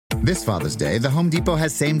This Father's Day, the Home Depot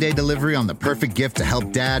has same-day delivery on the perfect gift to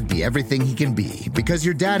help Dad be everything he can be. Because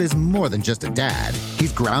your dad is more than just a dad.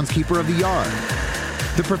 He's groundskeeper of the yard,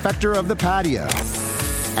 the perfecter of the patio,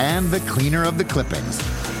 and the cleaner of the clippings.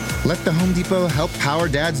 Let the Home Depot help power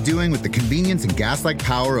Dad's doing with the convenience and gas-like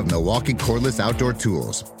power of Milwaukee cordless outdoor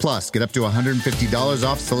tools. Plus, get up to $150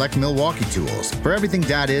 off select Milwaukee tools. For everything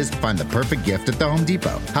Dad is, find the perfect gift at the Home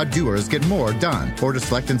Depot. How doers get more done. Order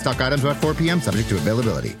select in-stock items by 4 p.m. subject to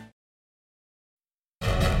availability.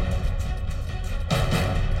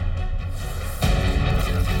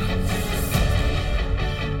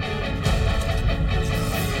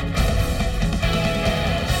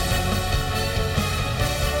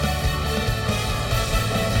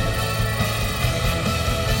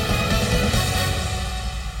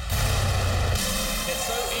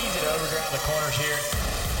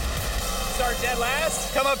 Dead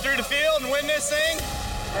last, come up through the field and win this thing?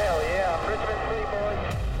 Hell yeah, Richmond City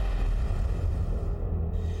boys.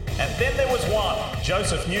 And then there was one.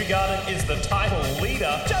 Joseph Newgarden is the title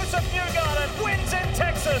leader. Joseph Newgarden wins in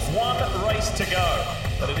Texas. One race to go,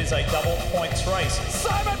 but it is a double points race.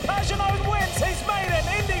 Simon Pagenaud wins his maiden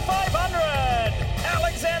Indy 500.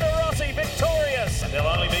 Alexander Rossi victorious. And there'll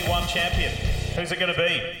only be one champion. Who's it going to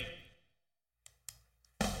be?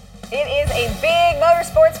 It is a big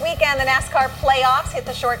motorsports weekend. The NASCAR playoffs hit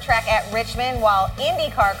the short track at Richmond, while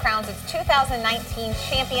IndyCar crowns its 2019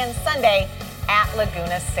 champion Sunday at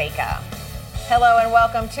Laguna Seca. Hello and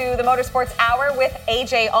welcome to the Motorsports Hour with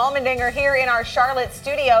AJ Allmendinger here in our Charlotte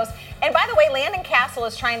studios. And by the way, Landon Castle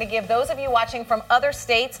is trying to give those of you watching from other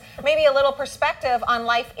states maybe a little perspective on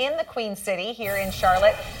life in the Queen City here in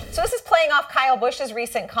Charlotte. So this is playing off Kyle Busch's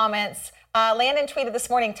recent comments. Landon tweeted this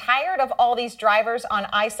morning, tired of all these drivers on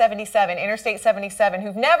I-77, Interstate 77,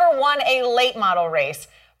 who've never won a late model race.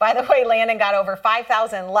 By the way, Landon got over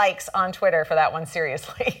 5,000 likes on Twitter for that one,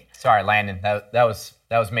 seriously. Sorry, Landon. That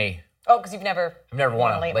was me. Oh, because I've never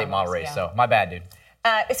won a late model race, yeah. So my bad, dude.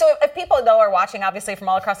 So if people, though, are watching, obviously, from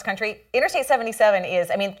all across the country, Interstate 77 is,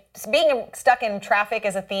 I mean, being stuck in traffic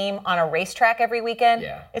is a theme on a racetrack every weekend.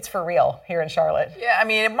 Yeah. It's for real here in Charlotte. Yeah, I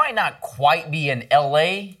mean, it might not quite be an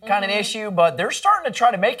L.A. kind of issue, but they're starting to try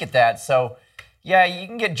to make it that. So, yeah, you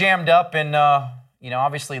can get jammed up, and,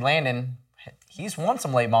 obviously Landon, he's won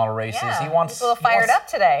some late model races. Yeah, he's a little fired up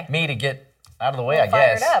today. Me to get out of the way, I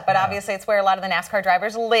fired guess. Up, but obviously it's where a lot of the NASCAR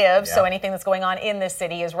drivers live, so anything that's going on in this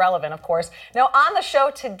city is relevant, of course. Now, on the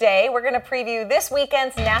show today, we're going to preview this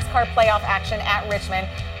weekend's NASCAR playoff action at Richmond.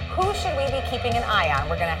 Who should we be keeping an eye on?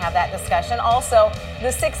 We're going to have that discussion. Also,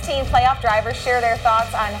 the 16 playoff drivers share their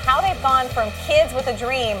thoughts on how they've gone from kids with a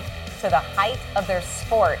dream to the height of their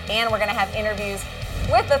sport. And we're going to have interviews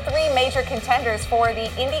with the three major contenders for the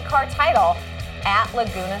IndyCar title at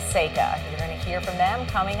Laguna Seca. You're going to hear from them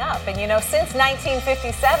coming up. And since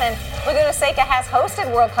 1957, Laguna Seca has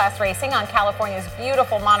hosted world-class racing on California's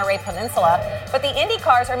beautiful Monterey Peninsula. But the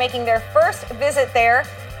IndyCars are making their first visit there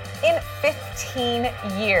in 15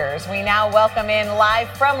 years. We now welcome in live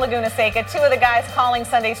from Laguna Seca two of the guys calling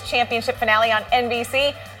Sunday's championship finale on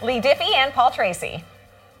NBC, Lee Diffie and Paul Tracy.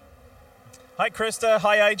 Hi, Krista.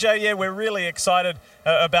 Hi, AJ. Yeah, we're really excited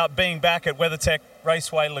about being back at WeatherTech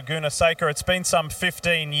Raceway Laguna Seca. It's been some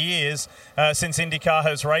 15 years since IndyCar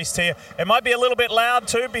has raced here. It might be a little bit loud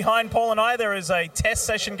too behind Paul and I. There is a test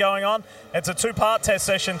session going on. It's a two-part test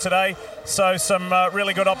session today, so some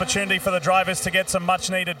really good opportunity for the drivers to get some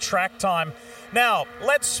much-needed track time. Now,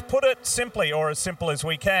 let's put it simply, or as simple as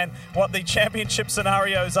we can, what the championship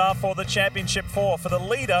scenarios are for the championship four. For the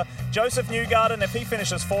leader, Joseph Newgarden, if he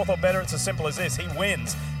finishes fourth or better, it's as simple as this. He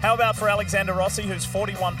wins. How about for Alexander Rossi, who's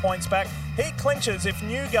 41 points back? He clinches if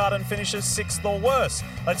Newgarden finishes sixth or worse.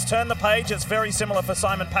 Let's turn the page. It's very similar for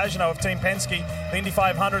Simon Pagenaud of Team Penske, the Indy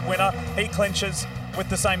 500 winner. He clinches with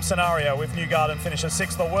the same scenario if Newgarden finishes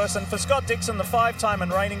sixth or worse. And for Scott Dixon, the five-time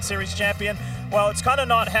and reigning series champion, well, it's kind of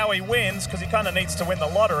not how he wins, because he kind of needs to win the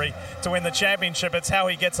lottery to win the championship. It's how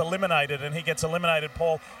he gets eliminated, and he gets eliminated,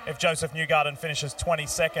 Paul, if Joseph Newgarden finishes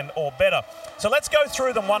 22nd or better. So let's go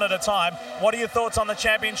through them one at a time. What are your thoughts on the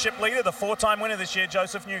championship leader, the four-time winner this year,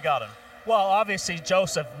 Joseph Newgarden? Well, obviously,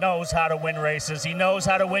 Joseph knows how to win races. He knows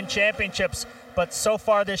how to win championships. But so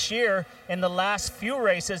far this year, in the last few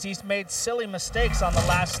races, he's made silly mistakes on the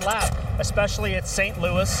last lap, especially at St.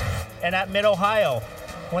 Louis and at Mid-Ohio.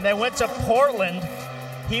 When they went to Portland,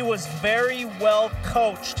 he was very well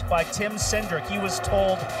coached by Tim Cindric. He was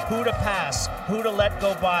told who to pass, who to let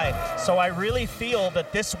go by. So I really feel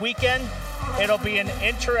that this weekend, it'll be an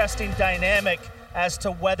interesting dynamic as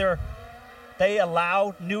to whether they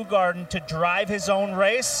allow Newgarden to drive his own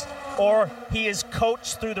race or he is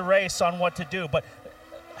coached through the race on what to do. But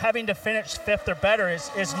having to finish 5th or better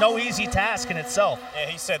is no easy task in itself. Yeah,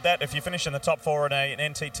 he said that if you finish in the top 4 in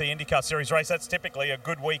an NTT IndyCar Series race, that's typically a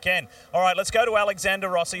good weekend. All right, let's go to Alexander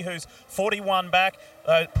Rossi, who's 41 back.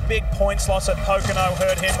 Big points loss at Pocono,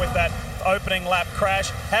 hurt him with that opening lap crash.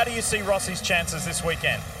 How do you see Rossi's chances this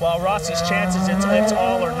weekend? Well, Rossi's chances, it's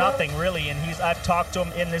all or nothing, really. And I've talked to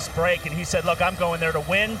him in this break, and he said, look, I'm going there to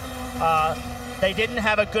win. They didn't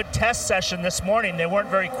have a good test session this morning. They weren't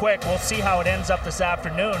very quick. We'll see how it ends up this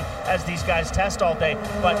afternoon as these guys test all day.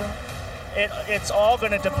 But it's all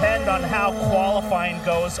going to depend on how qualifying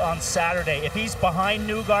goes on Saturday. If he's behind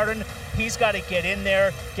Newgarden, he's got to get in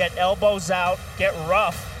there, get elbows out, get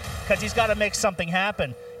rough, because he's got to make something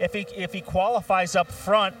happen. If he qualifies up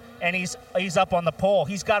front and he's up on the pole,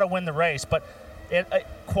 he's got to win the race. But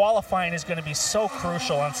qualifying is going to be so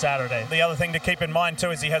crucial on Saturday. The other thing to keep in mind,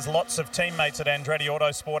 too, is he has lots of teammates at Andretti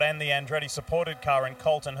Autosport and the Andretti-supported car in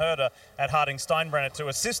Colton Herta at Harding Steinbrenner to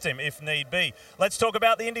assist him if need be. Let's talk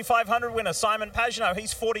about the Indy 500 winner, Simon Pagenaud.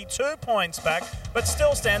 He's 42 points back, but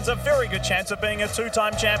still stands a very good chance of being a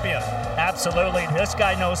 2-time champion. Absolutely. This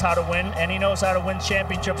guy knows how to win, and he knows how to win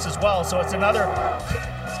championships as well. So it's another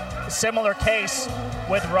similar case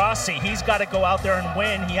with Rossi. He's got to go out there and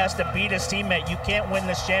win. He has to beat his teammate. You can't win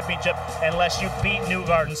this championship unless you beat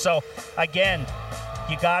Newgarden. So again,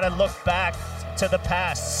 you got to look back to the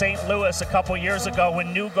past. St. Louis a couple years ago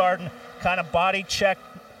when Newgarden kind of body checked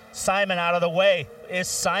Simon out of the way. Is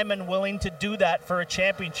Simon willing to do that for a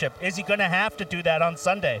championship? Is he going to have to do that on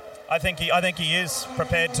Sunday? I think he is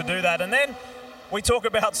prepared to do that. And then we talk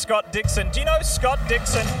about Scott Dixon. Do you know Scott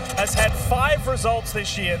Dixon has had 5 results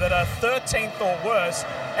this year that are 13th or worse,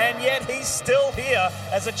 and yet he's still here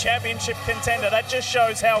as a championship contender? That just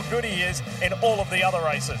shows how good he is in all of the other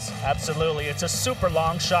races. Absolutely. It's a super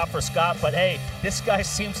long shot for Scott, but hey, this guy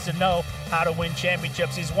seems to know how to win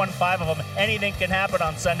championships. He's won 5 of them. Anything can happen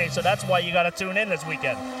on Sunday, so that's why you got to tune in this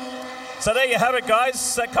weekend. So there you have it,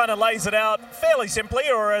 guys. That kind of lays it out fairly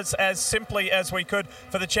simply, or as simply as we could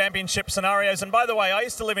for the championship scenarios. And by the way, I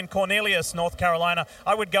used to live in Cornelius, North Carolina.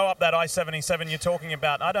 I would go up that I-77 you're talking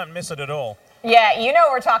about. I don't miss it at all. Yeah, you know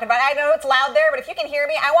what we're talking about. I know it's loud there, but if you can hear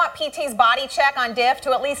me, I want PT's body check on Diff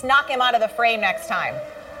to at least knock him out of the frame next time.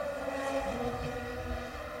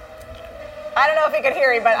 I don't know if you could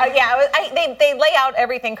hear me, but they lay out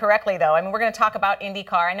everything correctly, though. I mean, we're going to talk about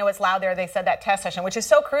IndyCar. I know it's loud there. They said that test session, which is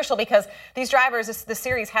so crucial because these drivers, the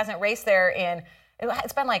series hasn't raced there in,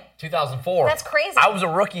 it's been like 2004. That's crazy. I was a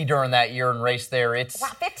rookie during that year and raced there. It's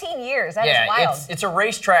 15 years. That is wild. It's a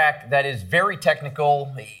racetrack that is very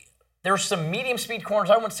technical. There's some medium speed corners.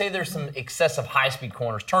 I wouldn't say there's some excessive high speed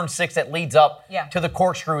corners. Turn 6 that leads up to the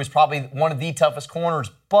corkscrew is probably one of the toughest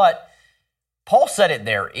corners, but Paul said it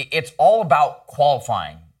there. It's all about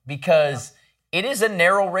qualifying because it is a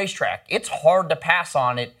narrow racetrack. It's hard to pass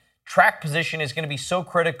on it. Track position is going to be so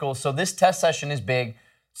critical. So this test session is big.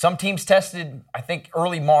 Some teams tested, I think,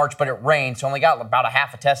 early March, but it rained, so only got about a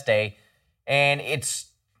half a test day. And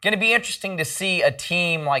it's going to be interesting to see a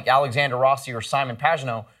team like Alexander Rossi or Simon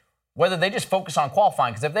Pagenaud, whether they just focus on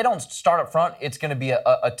qualifying. Because if they don't start up front, it's going to be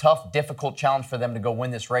a tough, difficult challenge for them to go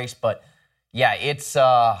win this race. But yeah, it's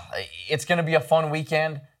going to be a fun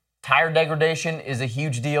weekend. Tire degradation is a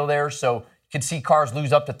huge deal there, so you could see cars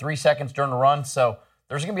lose up to 3 seconds during the run. So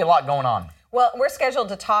there's going to be a lot going on. Well, we're scheduled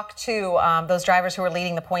to talk to those drivers who are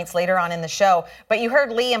leading the points later on in the show. But you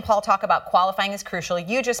heard Lee and Paul talk about qualifying is crucial.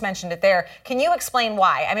 You just mentioned it there. Can you explain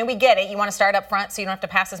why? I mean, we get it. You want to start up front so you don't have to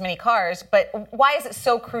pass as many cars. But why is it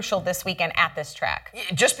so crucial this weekend at this track?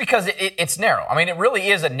 Just because it's narrow. I mean, it really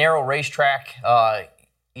is a narrow racetrack.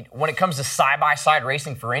 When it comes to side-by-side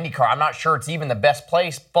racing for IndyCar, I'm not sure it's even the best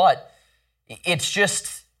place, but it's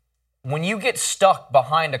just when you get stuck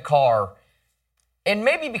behind a car, and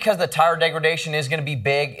maybe because the tire degradation is going to be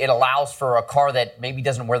big, it allows for a car that maybe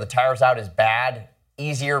doesn't wear the tires out as bad,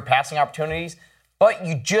 easier passing opportunities, but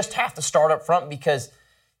you just have to start up front because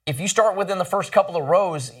if you start within the first couple of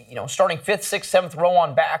rows, starting 5th, 6th, 7th row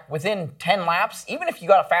on back, within 10 laps, even if you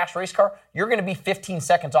got a fast race car, you're going to be 15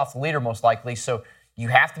 seconds off the leader most likely, so you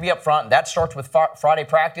have to be up front. That starts with Friday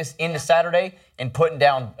practice into Saturday and putting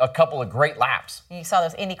down a couple of great laps. You saw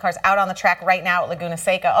those Indy cars out on the track right now at Laguna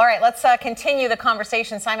Seca. All right, let's continue the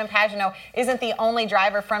conversation. Simon Pagenaud isn't the only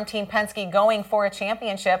driver from Team Penske going for a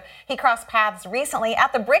championship. He crossed paths recently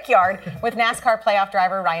at the Brickyard with NASCAR playoff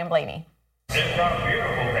driver Ryan Blaney. It's a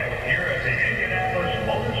beautiful day here at the Indianapolis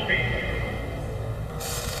Motor Speedway.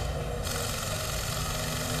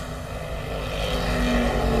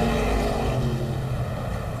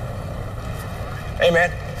 Hey,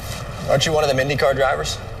 man, aren't you one of them IndyCar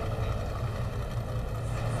drivers?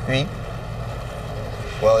 Me?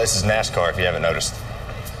 Well, this is NASCAR, if you haven't noticed.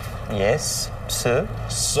 Yes, sir.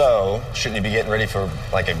 So, shouldn't you be getting ready for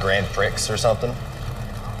like a Grand Prix or something?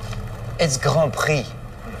 It's Grand Prix.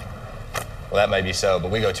 Well, that may be so,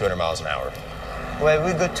 but we go 200 miles an hour. Well,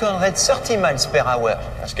 we go 230 miles per hour.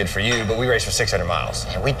 That's good for you, but we race for 600 miles.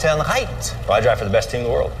 And we turn right. Well, I drive for the best team in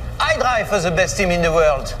the world. I drive for the best team in the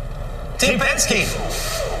world. Team Penske.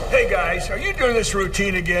 Hey guys, are you doing this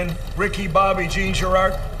routine again? Ricky, Bobby, Gene,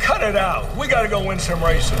 Gerard? Cut it out. We gotta go win some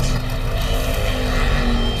races.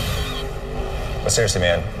 But seriously,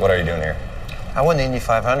 man, what are you doing here? I won the Indy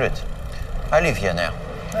 500. I live here now.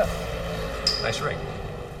 Oh. Nice ring.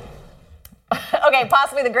 Okay,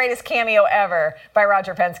 possibly the greatest cameo ever by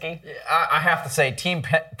Roger Penske. I have to say, Team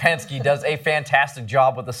Penske does a fantastic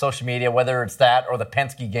job with the social media, whether it's that or the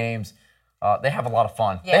Penske games. They have a lot of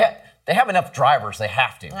fun. Yeah. They have enough drivers. They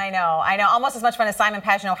have to. I know. Almost as much fun as Simon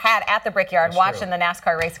Pagenaud had at the Brickyard watching the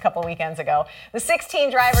NASCAR race a couple weekends ago. The 16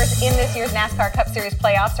 drivers in this year's NASCAR Cup Series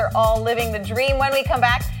playoffs are all living the dream. When we come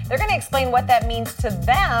back, they're going to explain what that means to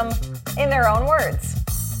them in their own words.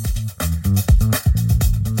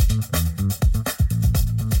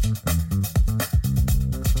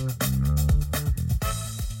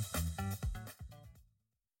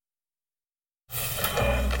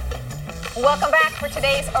 Welcome back for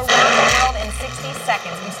today's Around the World in 60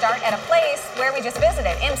 Seconds. We start at a place where we just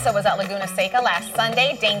visited. IMSA was at Laguna Seca last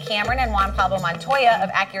Sunday. Dane Cameron and Juan Pablo Montoya of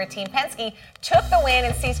Acura Team Penske took the win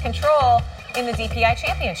and seized control in the DPI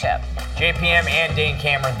Championship. JPM and Dane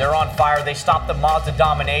Cameron, they're on fire. They stopped the Mazda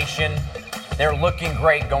domination. They're looking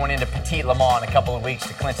great going into Petit Le Mans in a couple of weeks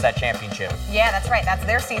to clinch that championship. Yeah, that's right. That's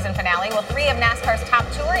their season finale. Well, 3 of NASCAR's top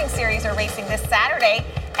touring series are racing this Saturday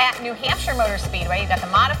at New Hampshire Motor Speedway. You've got the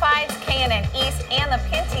Modifieds, K&N East, and the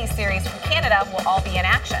Pinty Series from Canada will all be in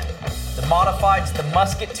action. The Modifieds, the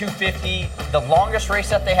Musket 250, the longest race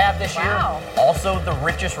that they have this year. Also the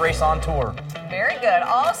richest race on tour. Very good.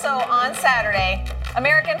 Also on Saturday,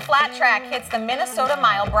 American Flat Track hits the Minnesota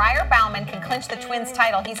Mile. Briar Bauman can clinch the Twins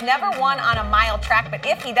title. He's never won on a mile track, but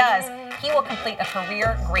if he does, he will complete a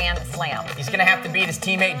career Grand Slam. He's going to have to beat his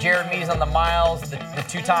teammate Jared Mees on the miles. The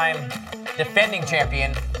two-time defending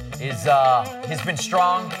champion has been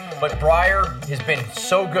strong, but Briar has been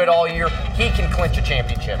so good all year, he can clinch a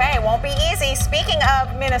championship. Okay, it won't be easy. Speaking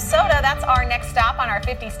of Minnesota, that's our next stop on our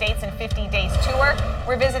 50 States in 50 Days tour.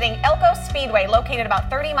 We're visiting Elko Speedway, located about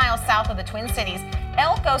 30 miles south of the Twin Cities.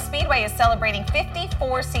 Elko Speedway is celebrating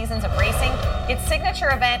 54 seasons of racing. Its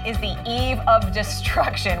signature event is the Eve of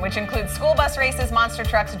Destruction, which includes school bus races, monster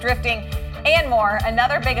trucks, drifting, and more.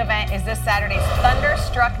 Another big event is this Saturday's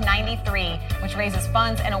Thunderstruck 93, which raises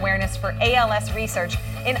funds and awareness for ALS research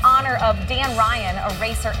in honor of Dan Ryan, a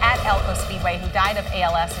racer at Elko Speedway who died of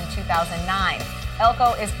ALS in 2009.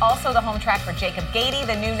 Elko is also the home track for Jacob Gady,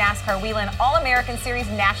 the new NASCAR Whelen All-American Series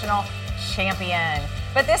national champion.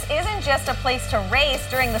 But this isn't just a place to race.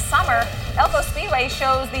 During the summer, Elko Speedway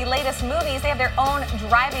shows the latest movies. They have their own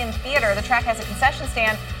drive-in theater. The track has a concession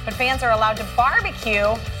stand, but fans are allowed to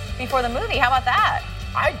barbecue before the movie. How about that?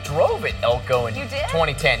 I drove at Elko in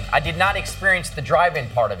 2010. I did not experience the drive-in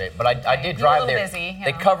part of it, but I did drive there. Busy,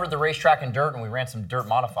 they covered the racetrack in dirt, and we ran some dirt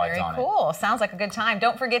modifieds on it. Very cool. Sounds like a good time.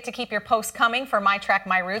 Don't forget to keep your posts coming for My Track,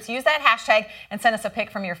 My Routes. Use that hashtag and send us a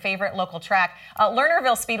pic from your favorite local track.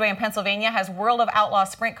 Lernerville Speedway in Pennsylvania has World of Outlaw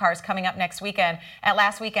sprint cars coming up next weekend at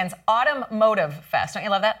last weekend's Automotive Fest. Don't you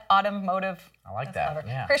love that? Automotive. I like that.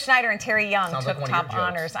 Yeah. Chris Schneider and Terry Young took top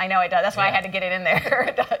honors. I know it does. That's why I had to get it in there.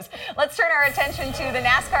 It does. Let's turn our attention to the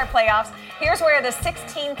NASCAR playoffs. Here's where the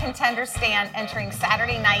 16 contenders stand entering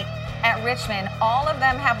Saturday night at Richmond. All of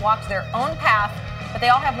them have walked their own path, but they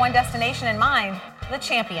all have one destination in mind, the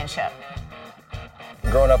championship.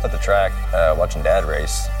 Growing up at the track, watching Dad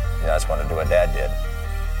race, I just wanted to do what Dad did.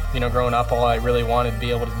 Growing up, all I really wanted to be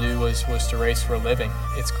able to do was to race for a living.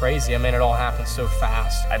 It's crazy. I mean, it all happened so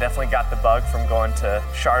fast. I definitely got the bug from going to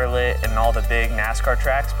Charlotte and all the big NASCAR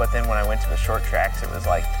tracks, but then when I went to the short tracks, it was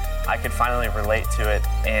like I could finally relate to it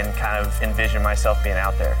and kind of envision myself being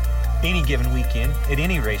out there. Any given weekend, at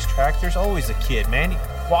any racetrack, there's always a kid, man,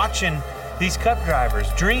 watching these Cup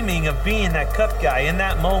drivers, dreaming of being that Cup guy in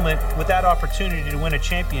that moment with that opportunity to win a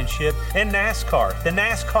championship in NASCAR, the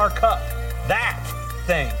NASCAR Cup, that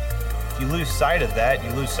thing. If you lose sight of that,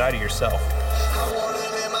 you lose sight of yourself.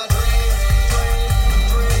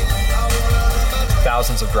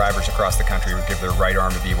 Thousands of drivers across the country would give their right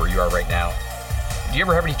arm to be where you are right now. Do you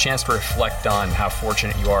ever have any chance to reflect on how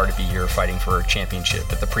fortunate you are to be here fighting for a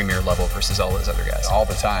championship at the premier level versus all those other guys? All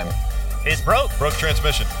the time. It's broke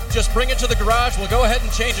transmission. Just bring it to the garage. We'll go ahead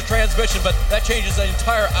and change the transmission, but that changes the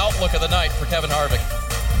entire outlook of the night for Kevin Harvick.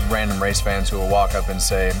 random race fans who will walk up and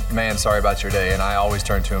say, man, sorry about your day. And I always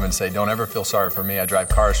turn to them and say, don't ever feel sorry for me. I drive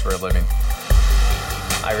cars for a living.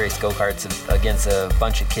 I raced go-karts against a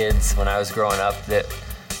bunch of kids when I was growing up that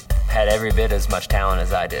had every bit as much talent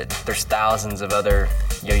as I did. There's thousands of other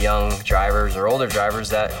young drivers or older drivers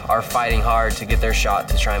that are fighting hard to get their shot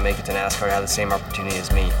to try and make it to NASCAR to have the same opportunity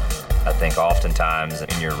as me. I think oftentimes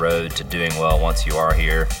in your road to doing well once you are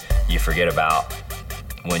here, you forget about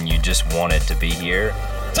when you just wanted to be here.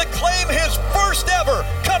 To claim his first ever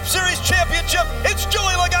Cup Series championship, it's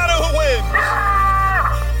Joey Logano who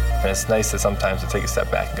wins! And it's nice to sometimes to take a step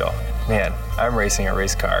back and go, man, I'm racing a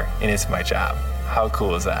race car and it's my job. How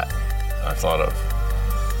cool is that? I thought of,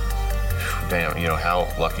 damn, how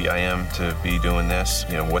lucky I am to be doing this,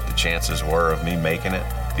 what the chances were of me making it.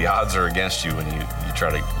 The odds are against you when you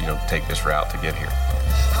try to, take this route to get here.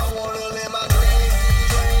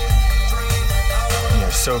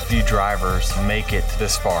 So few drivers make it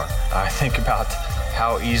this far. I think about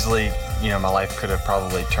how easily, my life could have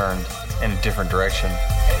probably turned in a different direction.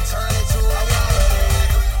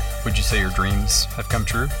 Would you say your dreams have come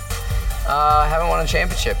true? I haven't won a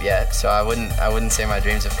championship yet, so I wouldn't say my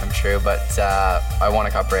dreams have come true, but I won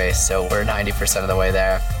a Cup race, so we're 90% of the way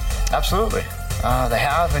there. Absolutely. They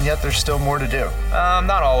have, and yet there's still more to do.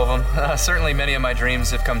 Not all of them. Certainly many of my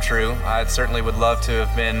dreams have come true. I certainly would love to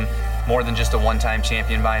have been more than just a one-time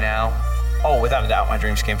champion by now. Oh, without a doubt, my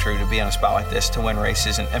dreams came true to be on a spot like this, to win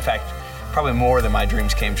races. And in fact, probably more than my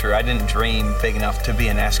dreams came true. I didn't dream big enough to be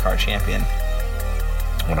a NASCAR champion.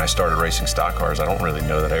 When I started racing stock cars, I don't really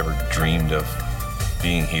know that I ever dreamed of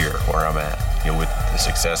being here where I'm at, with the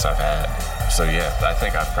success I've had. So yeah, I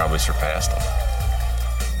think I've probably surpassed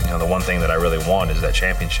them. The one thing that I really want is that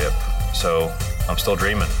championship. So I'm still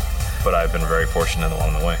dreaming, but I've been very fortunate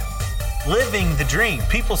along the way. Living the dream.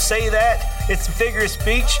 People say that it's a figure of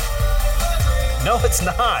speech. No, it's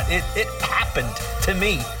not. It happened to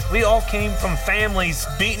me. We all came from families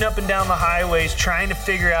beating up and down the highways trying to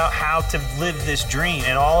figure out how to live this dream.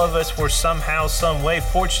 And all of us were somehow, some way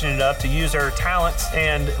fortunate enough to use our talents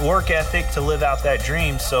and work ethic to live out that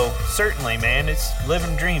dream. So certainly, man, it's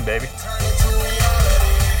living the dream, baby.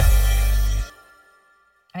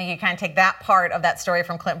 I think you kind of take that part of that story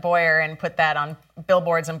from Clint Boyer and put that on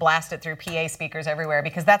billboards and blast it through PA speakers everywhere,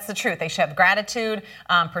 because that's the truth. They should have gratitude,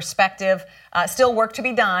 perspective, still work to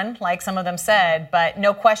be done, like some of them said, but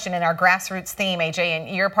no question in our grassroots theme, AJ,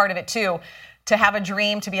 and you're a part of it too, to have a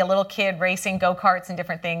dream, to be a little kid racing go-karts and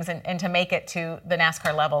different things and to make it to the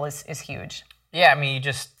NASCAR level is huge. Yeah, I mean,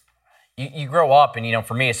 you grow up, and,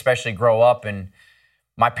 for me especially, grow up, and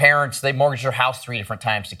my parents, they mortgaged their house 3 different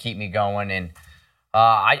times to keep me going, and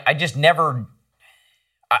I just never,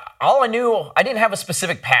 all I knew, I didn't have a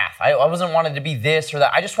specific path. I wasn't wanting to be this or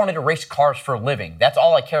that. I just wanted to race cars for a living. That's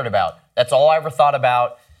all I cared about. That's all I ever thought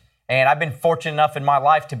about. And I've been fortunate enough in my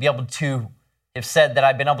life to be able to have said that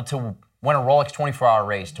I've been able to win a Rolex 24-hour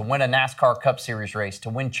race, to win a NASCAR Cup Series race, to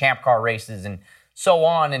win Champ Car races, and so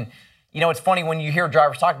on. And, it's funny when you hear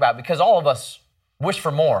drivers talk about it, because all of us wish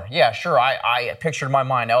for more. Yeah, sure, I pictured in my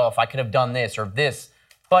mind, if I could have done this or this.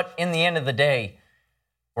 But in the end of the day,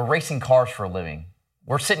 we're racing cars for a living.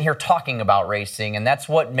 We're sitting here talking about racing, and that's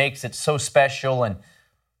what makes it so special. And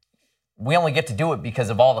we only get to do it because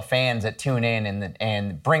of all the fans that tune in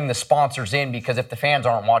and bring the sponsors in, because if the fans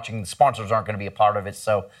aren't watching, the sponsors aren't going to be a part of it.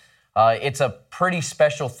 So it's a pretty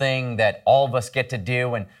special thing that all of us get to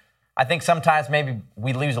do. And I think sometimes maybe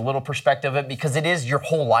we lose a little perspective of it because it is your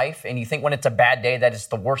whole life, and you think when it's a bad day that it's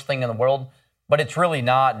the worst thing in the world, but it's really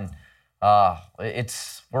not. And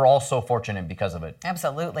we're all so fortunate because of it.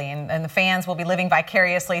 Absolutely, and the fans will be living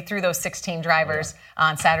vicariously through those 16 drivers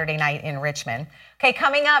on Saturday night in Richmond. Okay,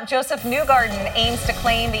 coming up, Joseph Newgarden aims to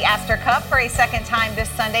claim the Astor Cup for a second time this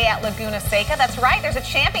Sunday at Laguna Seca. That's right, there's a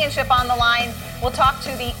championship on the line. We'll talk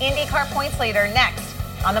to the IndyCar points leader next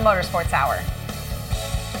on the Motorsports Hour.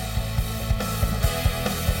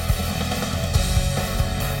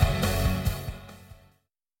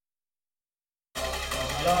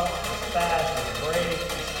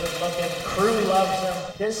 Crew loves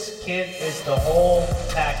him. This kid is the whole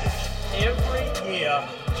package. Every year,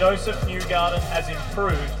 Joseph Newgarden has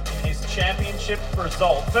improved in his championship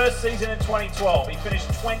result. First season in 2012, he finished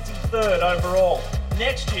 23rd overall.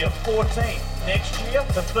 Next year, 14th. Next year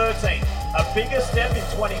to 13th. A bigger step in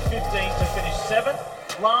 2015 to finish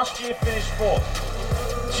 7th. Last year, finished 4th.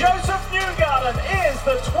 Joseph Newgarden is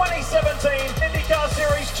the 2017 IndyCar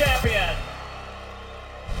Series champion.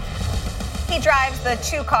 He drives the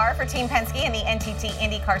 2 car for Team Penske in the NTT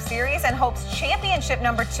IndyCar Series and hopes championship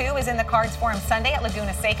number 2 is in the cards for him Sunday at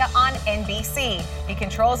Laguna Seca on NBC. He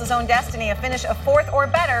controls his own destiny. A finish of 4th or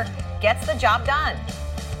better gets the job done.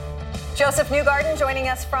 Joseph Newgarden joining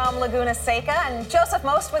us from Laguna Seca. And Joseph,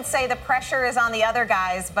 most would say the pressure is on the other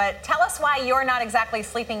guys, but tell us why you're not exactly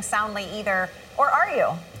sleeping soundly either, or are you?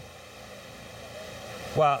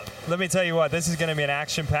 Well, let me tell you what, this is going to be an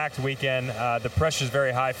action-packed weekend. The pressure is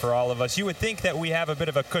very high for all of us. You would think that we have a bit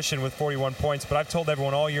of a cushion with 41 points, but I've told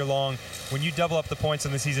everyone all year long, when you double up the points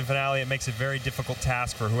in the season finale, it makes a very difficult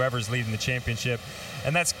task for whoever's leading the championship.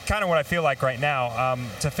 And that's kind of what I feel like right now.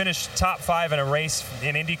 To finish top 5 in a race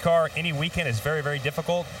in IndyCar any weekend is very, very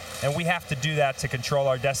difficult, and we have to do that to control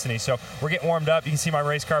our destiny. So we're getting warmed up. You can see my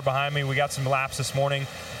race car behind me. We got some laps this morning.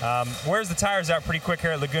 Wears the tires out pretty quick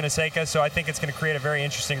here at Laguna Seca, so I think it's going to create a very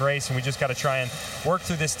interesting race, and we just got to try and work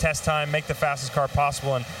through this test time, make the fastest car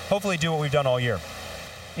possible, and hopefully do what we've done all year.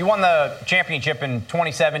 You won the championship in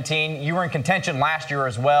 2017. You were in contention last year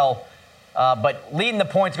as well. But leading the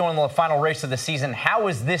points going into the final race of the season, how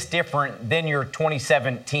is this different than your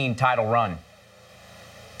 2017 title run?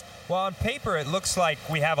 Well, on paper, it looks like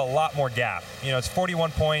we have a lot more gap. You know, it's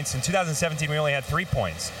 41 points. In 2017, we only had 3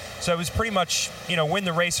 points. So it was pretty much, you know, win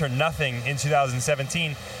the race or nothing in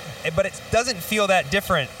 2017. But it doesn't feel that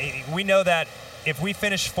different. We know that if we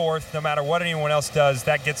finish 4th, no matter what anyone else does,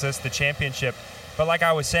 that gets us the championship. But like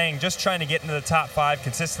I was saying, just trying to get into the top 5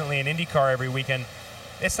 consistently in IndyCar every weekend,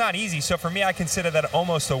 it's not easy. So for me, I consider that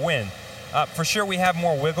almost a win. For sure, we have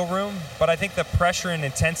more wiggle room, but I think the pressure and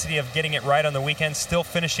intensity of getting it right on the weekend, still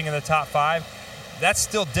finishing in the top 5, that's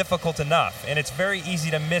still difficult enough. And it's very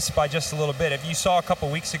easy to miss by just a little bit. If you saw a couple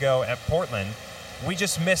weeks ago at Portland, we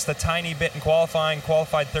just missed a tiny bit in qualifying,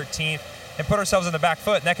 qualified 13th, and put ourselves on the back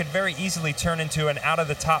foot, and that could very easily turn into an out of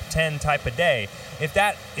the top 10 type of day. If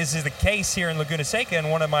that is the case here in Laguna Seca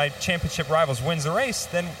and one of my championship rivals wins the race,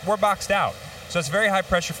 then we're boxed out. So it's very high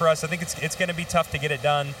pressure for us. I think it's going to be tough to get it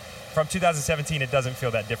done. From 2017, it doesn't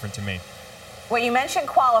feel that different to me. Well, you mentioned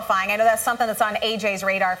qualifying. I know that's something that's on AJ's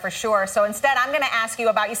radar for sure. So instead, I'm going to ask you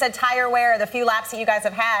about, you said tire wear, the few laps that you guys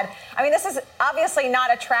have had. I mean, this is obviously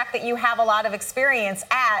not a track that you have a lot of experience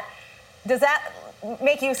at. Does that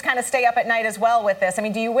make you kind of stay up at night as well with this? I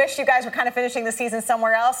mean, do you wish you guys were kind of finishing the season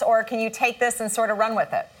somewhere else, or can you take this and sort of run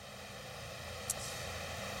with it?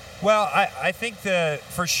 Well, I think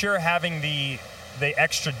for sure having the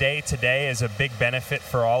extra day today is a big benefit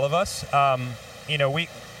for all of us. You know,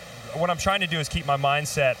 what I'm trying to do is keep my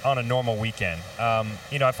mindset on a normal weekend.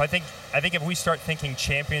 You know, I think if we start thinking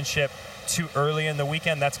championship too early in the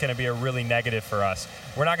weekend, that's going to be a really negative for us.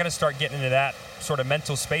 We're not going to start getting into that sort of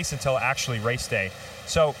mental space until actually race day.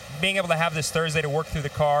 So being able to have this Thursday to work through the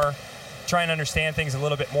car, try and understand things a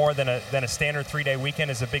little bit more than a standard 3-day weekend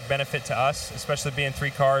is a big benefit to us, especially being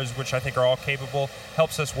 3 cars, which I think are all capable.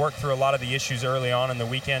 Helps us work through a lot of the issues early on in the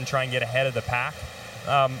weekend, try and get ahead of the pack.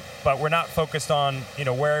 But we're not focused on, you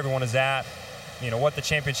know, where everyone is at, you know, what the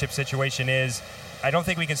championship situation is. I don't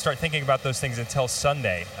think we can start thinking about those things until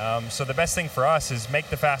Sunday. So the best thing for us is make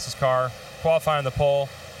the fastest car, qualify on the pole,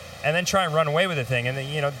 and then try and run away with the thing. And then,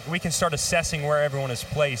 you know, we can start assessing where everyone is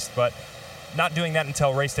placed, but not doing that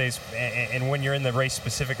until race days and when you're in the race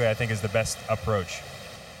specifically, I think is the best approach.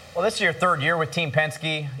 Well, this is your 3rd year with Team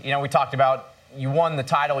Penske. You know, we talked about you won the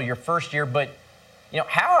title your first year, but, you know,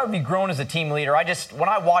 how have you grown as a team leader? When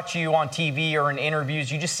I watch you on TV or in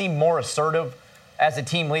interviews, you just seem more assertive as a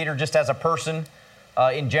team leader, just as a person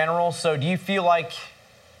in general. So do you feel like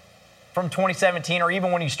from 2017 or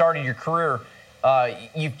even when you started your career,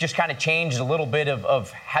 you've just kind of changed a little bit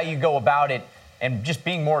of how you go about it and just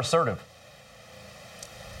being more assertive?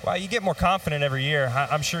 Well, you get more confident every year.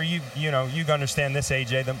 I'm sure you understand this,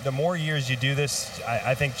 AJ. The more years you do this,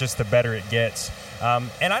 I think just the better it gets.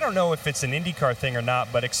 And I don't know if it's an IndyCar thing or not,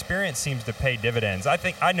 but experience seems to pay dividends. I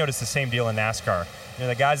think I noticed the same deal in NASCAR. You know,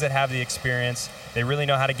 the guys that have the experience, they really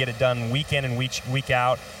know how to get it done week in and week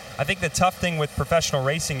out. I think the tough thing with professional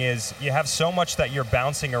racing is you have so much that you're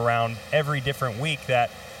bouncing around every different week that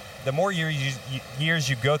the more years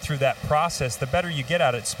you go through that process, the better you get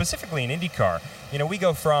at it, specifically in IndyCar. You know, we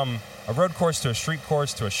go from a road course to a street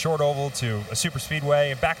course to a short oval to a super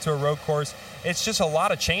speedway, back to a road course. It's just a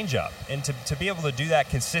lot of change up. And to be able to do that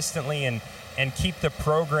consistently and keep the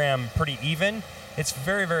program pretty even, it's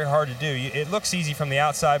very, very hard to do. It looks easy from the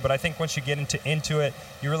outside, but I think once you get into it,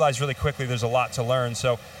 you realize really quickly there's a lot to learn.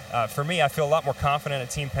 So for me, I feel a lot more confident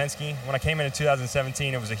at Team Penske. When I came in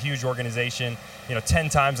 2017, it was a huge organization, 10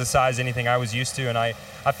 times the size anything I was used to, and I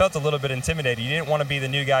felt a little bit intimidated. You didn't want to be the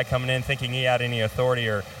new guy coming in thinking he had any authority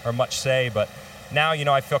or much say, but now,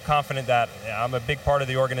 I feel confident that I'm a big part of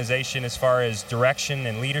the organization as far as direction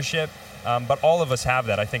and leadership, but all of us have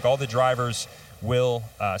that. I think all the drivers, Will,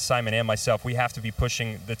 Simon, and myself, we have to be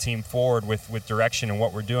pushing the team forward with direction and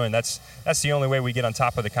what we're doing. That's the only way we get on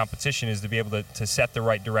top of the competition, is to be able to set the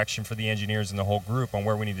right direction for the engineers and the whole group on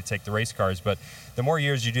where we need to take the race cars. But the more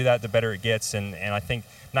years you do that, the better it gets. And I think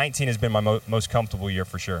 19 has been my most comfortable year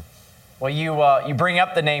for sure. Well, you bring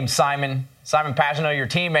up the name Simon Pagenaud, your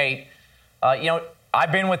teammate.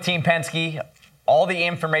 I've been with Team Penske. All the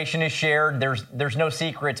information is shared. There's no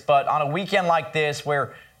secrets. But on a weekend like this,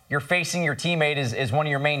 where you're facing your teammate is one of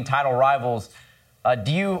your main title rivals,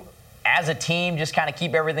 do you, as a team, just kind of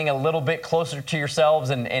keep everything a little bit closer to yourselves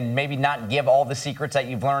and maybe not give all the secrets that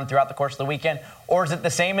you've learned throughout the course of the weekend? Or is it the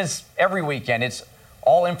same as every weekend? It's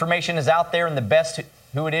all information is out there, and the best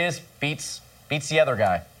who it is beats the other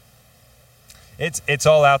guy. It's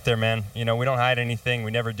all out there, man. We don't hide anything.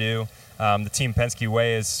 We never do. The Team Penske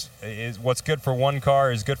way is what's good for one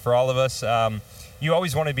car is good for all of us. You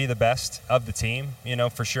always want to be the best of the team.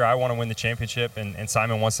 For sure, I want to win the championship, and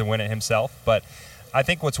Simon wants to win it himself. But I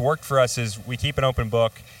think what's worked for us is we keep an open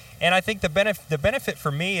book. And I think the benefit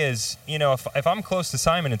for me is, if I'm close to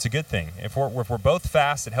Simon, it's a good thing. If we're both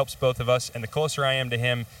fast, it helps both of us. And the closer I am to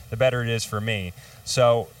him, the better it is for me.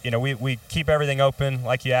 So, we keep everything open,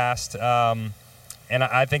 like you asked. And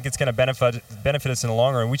I think it's going to benefit us in the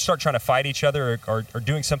long run. We start trying to fight each other or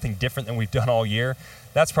doing something different than we've done all year,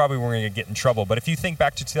 that's probably where we're going to get in trouble. But if you think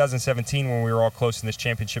back to 2017 when we were all close in this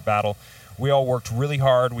championship battle, we all worked really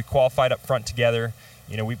hard. We qualified up front together.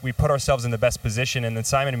 We put ourselves in the best position, and then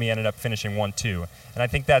Simon and me ended up finishing 1-2. And I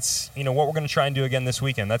think that's what we're going to try and do again this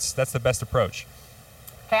weekend. That's the best approach.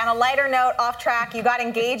 Okay, on a lighter note, off track, you got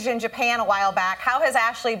engaged in Japan a while back. How has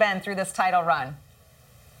Ashley been through this title run?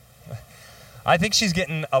 I think she's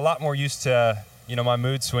getting a lot more used to, my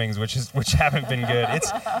mood swings, which haven't been good.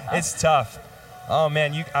 It's tough. Oh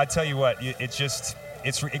man, I tell you what,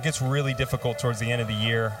 it gets really difficult towards the end of the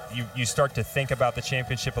year. You start to think about the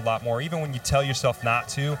championship a lot more, even when you tell yourself not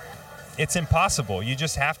to. It's impossible. You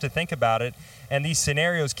just have to think about it, and these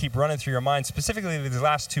scenarios keep running through your mind. Specifically, these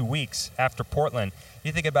last 2 weeks after Portland,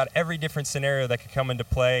 you think about every different scenario that could come into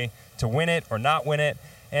play to win it or not win it.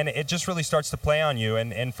 And it just really starts to play on you.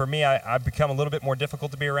 And for me, I've become a little bit more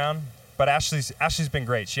difficult to be around. But Ashley's been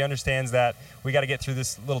great. She understands that we got to get through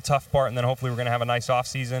this little tough part, and then hopefully we're going to have a nice off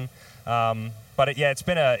season. It's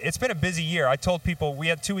been a busy year. I told people we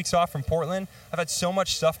had 2 weeks off from Portland. I've had so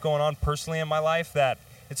much stuff going on personally in my life that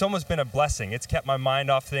it's almost been a blessing. It's kept my mind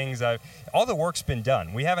off things. All the work's been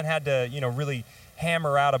done. We haven't had to really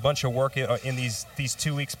hammer out a bunch of work in these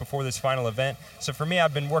 2 weeks before this final event. So for me,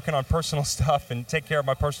 I've been working on personal stuff and take care of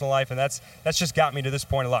my personal life, and that's just got me to this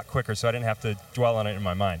point a lot quicker, so I didn't have to dwell on it in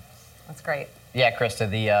my mind. That's great. Yeah, Krista,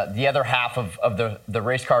 the other half of the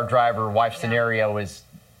race car driver wife scenario is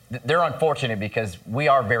they're unfortunate because we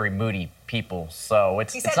are very moody people. So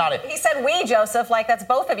he said we, Joseph, like that's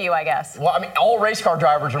both of you, I guess. Well, I mean, all race car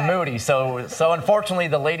drivers are moody, so unfortunately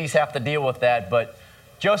the ladies have to deal with that. But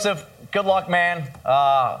Joseph, good luck, man.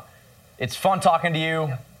 It's fun talking to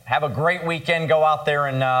you. Have a great weekend. Go out there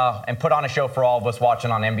and put on a show for all of us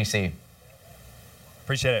watching on NBC.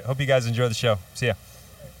 Appreciate it. Hope you guys enjoy the show. See ya.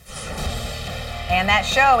 And that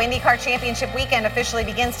show, IndyCar Championship Weekend, officially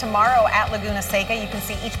begins tomorrow at Laguna Seca. You can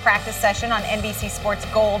see each practice session on NBC Sports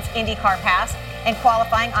Gold's IndyCar Pass, and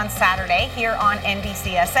qualifying on Saturday here on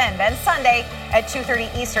NBCSN. Then Sunday at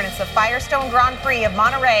 2:30 Eastern, it's the Firestone Grand Prix of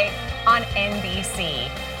Monterey on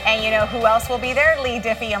NBC. And you know who else will be there? Lee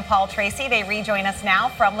Diffie and Paul Tracy. They rejoin us now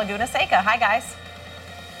from Laguna Seca. Hi, guys.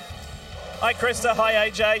 Hi, Krista. Hi,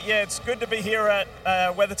 AJ. Yeah, it's good to be here at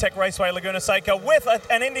WeatherTech Raceway Laguna Seca with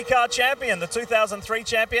an IndyCar champion, the 2003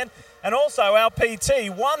 champion, and also our PT,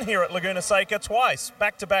 won here at Laguna Seca twice,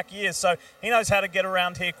 back-to-back years, so he knows how to get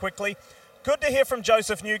around here quickly. Good to hear from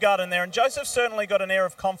Joseph Newgarden there, and Joseph certainly got an air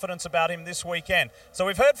of confidence about him this weekend. So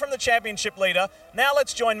we've heard from the championship leader. Now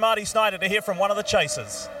let's join Marty Snyder to hear from one of the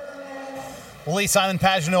chasers. Well, Lee, Simon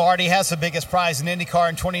Pagenaud already has the biggest prize in IndyCar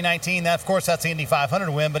in 2019. That, of course, that's the Indy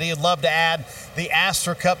 500 win, but he'd love to add the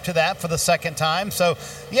Astor Cup to that for the second time. So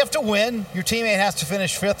you have to win. Your teammate has to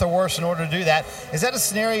finish fifth or worse in order to do that. Is that a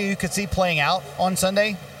scenario you could see playing out on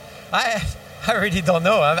Sunday? I really don't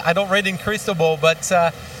know. I don't read in crystal ball, but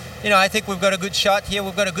I think we've got a good shot here.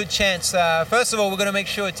 We've got a good chance. First of all, we're going to make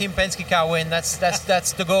sure a Team Penske car win. That's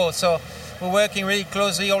the goal. So we're working really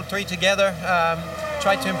closely, all three together,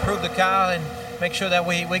 try to improve the car and make sure that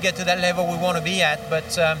we get to that level we want to be at.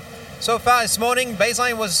 But so far this morning,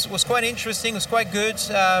 baseline was quite interesting, was quite good.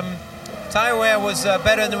 Tire wear was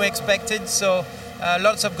better than we expected, so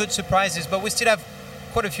lots of good surprises. But we still have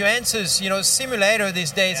quite a few answers. Simulator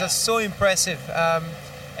these days are so impressive.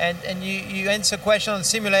 And you answer a question on the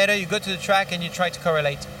simulator, you go to the track and you try to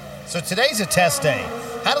correlate. So today's a test day.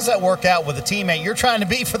 How does that work out with a teammate you're trying to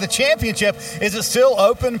beat for the championship? Is it still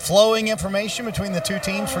open, flowing information between the two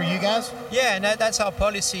teams for you guys? Yeah, and that's our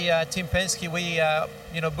policy, Team Penske. We,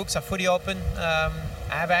 books are fully open. I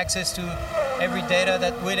have access to every data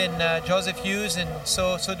that Will and Joseph use, and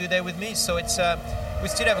so do they with me. So it's we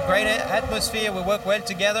still have a great atmosphere. We work well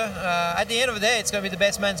together. At the end of the day, it's going to be the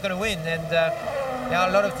best man's going to win, and there are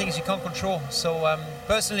a lot of things you can't control. So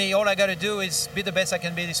personally, all I got to do is be the best I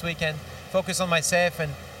can be this weekend, focus on myself,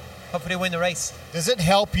 and hopefully win the race. Does it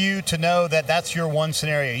help you to know that that's your one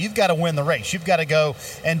scenario? You've got to win the race. You've got to go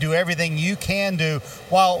and do everything you can do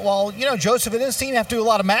while Joseph and his team have to do a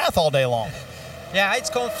lot of math all day long. Yeah, it's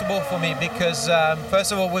comfortable for me because,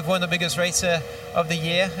 first of all, we've won the biggest race of the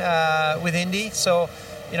year with Indy. So,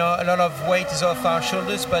 a lot of weight is off our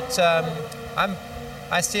shoulders, but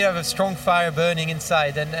I still have a strong fire burning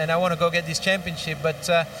inside, and I want to go get this championship. But,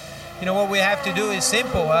 what we have to do is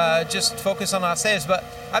simple, just focus on ourselves. But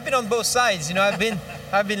I've been on both sides. I've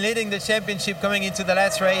been leading the championship coming into the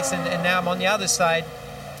last race, and now I'm on the other side.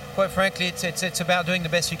 Quite frankly, it's about doing the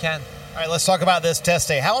best you can. All right, let's talk about this test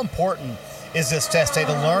day. How important is this test day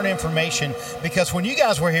to learn information? Because when you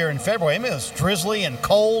guys were here in February, it was drizzly and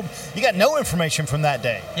cold. You got no information from that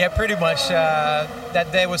day. Yeah, pretty much.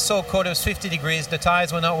 That day was so cold, it was 50 degrees. The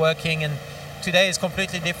tires were not working, and today is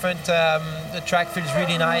completely different. The track feels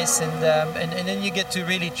really nice, and then you get to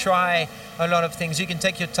really try a lot of things. You can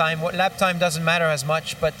take your time. What lap time doesn't matter as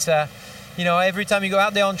much, but every time you go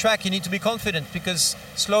out there on track, you need to be confident, because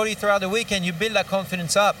slowly throughout the weekend you build that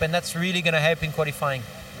confidence up, and that's really going to help in qualifying.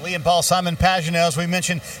 Liam Paul, Simon Pagenaud, as we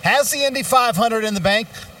mentioned, has the Indy 500 in the bank.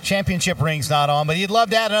 Championship ring's not on, but he'd love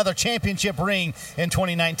to add another championship ring in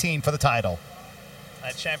 2019 for the title.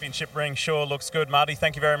 That championship ring sure looks good, Marty.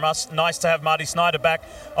 Thank you very much. Nice to have Marty Snyder back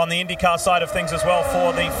on the IndyCar side of things as well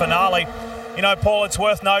for the finale. Paul, it's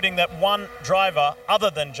worth noting that one driver other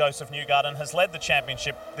than Joseph Newgarden has led the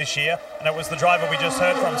championship this year, and it was the driver we just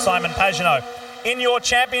heard from, Simon Pagenaud. In your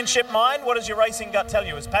championship mind, what does your racing gut tell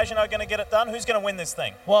you? Is Pagenaud going to get it done? Who's going to win this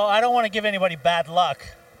thing? Well, I don't want to give anybody bad luck,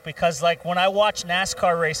 because when I watch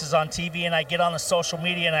NASCAR races on TV and I get on the social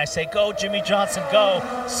media and I say, go Jimmy Johnson, go,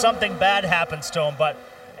 something bad happens to him. But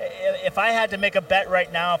if I had to make a bet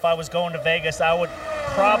right now, if I was going to Vegas, I would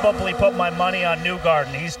probably put my money on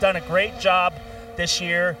Newgarden. He's done a great job this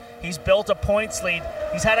year. He's built a points lead.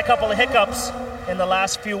 He's had a couple of hiccups in the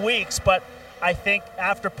last few weeks, but I think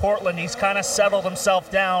after Portland, he's kind of settled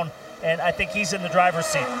himself down, and I think he's in the driver's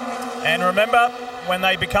seat. And remember, when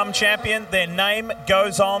they become champion, their name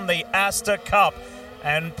goes on the Astor Cup.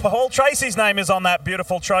 And Paul Tracy's name is on that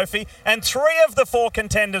beautiful trophy, and 3 of the 4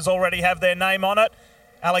 contenders already have their name on it.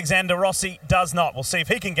 Alexander Rossi does not. We'll see if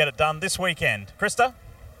he can get it done this weekend. Krista?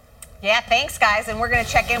 Yeah, thanks, guys. And we're going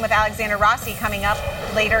to check in with Alexander Rossi coming up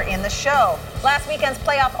later in the show. Last weekend's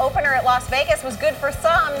playoff opener at Las Vegas was good for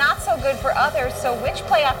some, not so good for others. So which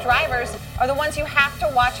playoff drivers are the ones you have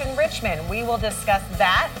to watch in Richmond? We will discuss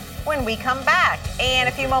that when we come back. And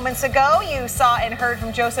a few moments ago, you saw and heard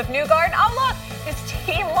from Joseph Newgarden. Oh, look, his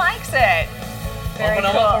team likes it. Very Open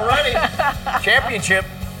cool. them up already. Championship.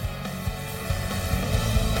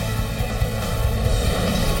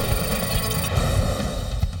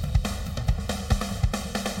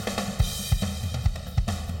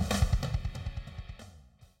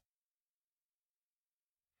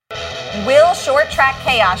 Will short track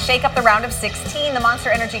chaos shake up the round of 16? The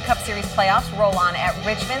Monster Energy Cup Series playoffs roll on at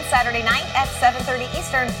Richmond Saturday night at 7:30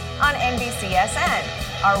 Eastern on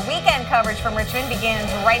NBCSN. Our weekend coverage from Richmond begins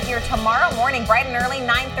right here tomorrow morning, bright and early,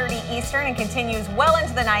 9:30 Eastern, and continues well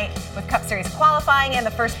into the night with Cup Series qualifying and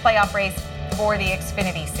the first playoff race for the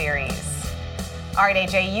Xfinity Series. All right,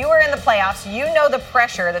 AJ, you are in the playoffs. You know the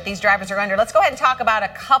pressure that these drivers are under. Let's go ahead and talk about a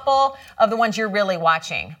couple of the ones you're really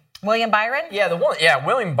watching. William Byron?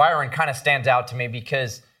 William Byron kind of stands out to me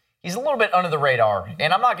because he's a little bit under the radar.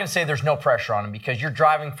 And I'm not going to say there's no pressure on him, because you're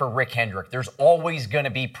driving for Rick Hendrick. There's always going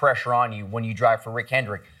to be pressure on you when you drive for Rick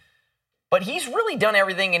Hendrick. But he's really done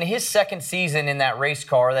everything in his second season in that race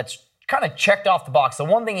car that's kind of checked off the box. The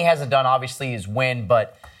one thing he hasn't done, obviously, is win.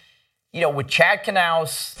 But, with Chad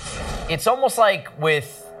Knaus, it's almost like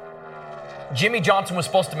with Jimmy Johnson was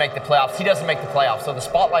supposed to make the playoffs. He doesn't make the playoffs. So the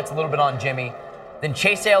spotlight's a little bit on Jimmy. Then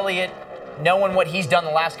Chase Elliott, knowing what he's done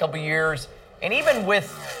the last couple of years, and even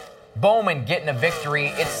with Bowman getting a victory,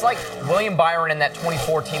 it's like William Byron in that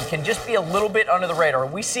 2014 can just be a little bit under the radar.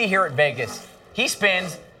 We see here at Vegas, he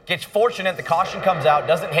spins, gets fortunate, the caution comes out,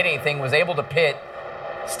 doesn't hit anything, was able to pit,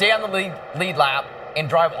 stay on the lead lap, and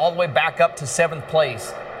drive all the way back up to 7th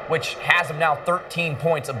place, which has him now 13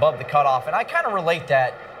 points above the cutoff. And I kind of relate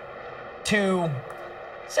that to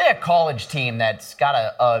say a college team that's got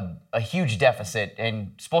a huge deficit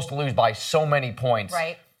and supposed to lose by so many points.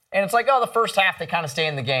 Right. And it's like, oh, the first half, they kind of stay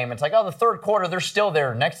in the game. It's like, oh, the third quarter, they're still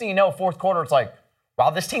there. Next thing you know, fourth quarter, it's like, wow,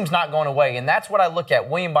 this team's not going away. And that's what I look at.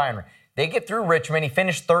 William Byron, they get through Richmond. He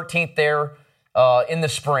finished 13th there in the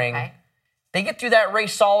spring. Okay. They get through that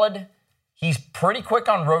race solid. He's pretty quick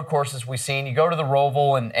on road courses we've seen. You go to the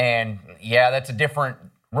Roval, and yeah, that's a different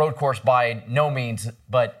road course by no means,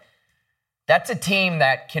 but that's a team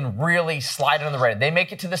that can really slide under the radar. They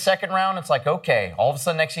make it to the second round, it's like, okay. All of a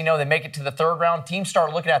sudden, next thing you know, they make it to the third round. Teams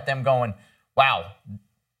start looking at them going, wow,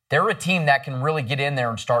 they're a team that can really get in there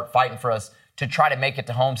and start fighting for us to try to make it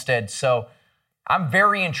to Homestead. So I'm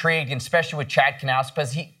very intrigued, and especially with Chad Knaus,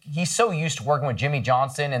 because he's so used to working with Jimmy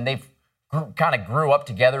Johnson, and they've kind of grew up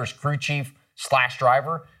together as crew chief /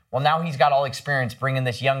 driver. Well, now he's got all experience bringing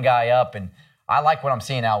this young guy up, and I like what I'm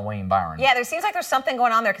seeing out of William Byron. Yeah, there seems like there's something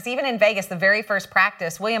going on there, because even in Vegas, the very first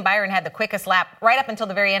practice, William Byron had the quickest lap right up until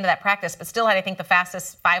the very end of that practice, but still had, I think, the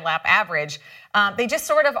fastest 5-lap average. They just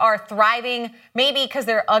sort of are thriving, maybe because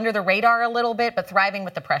they're under the radar a little bit, but thriving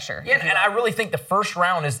with the pressure. Yeah, and I really think the first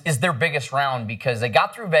round is their biggest round, because they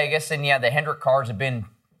got through Vegas, and yeah, the Hendrick cars have been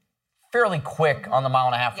fairly quick on the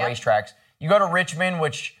mile-and-a-half racetracks. You go to Richmond,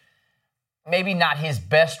 which maybe not his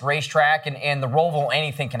best racetrack, and the Roval,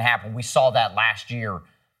 anything can happen. We saw that last year.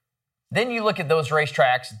 Then you look at those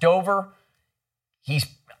racetracks. Dover,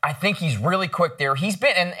 I think he's really quick there. He's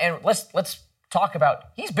been, and let's talk about,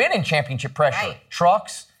 he's been in championship pressure. Right.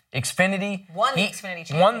 Trucks, Xfinity. Won the Xfinity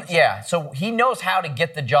championship. Yeah, so he knows how to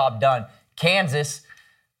get the job done. Kansas,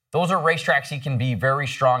 those are racetracks he can be very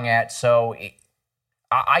strong at. So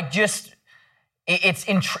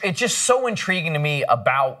it's just so intriguing to me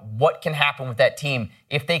about what can happen with that team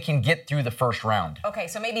if they can get through the first round. Okay,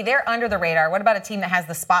 so maybe they're under the radar. What about a team that has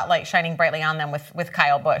the spotlight shining brightly on them with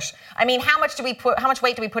Kyle Busch? I mean, how much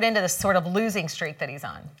weight do we put into this sort of losing streak that he's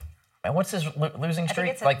on? And what's his losing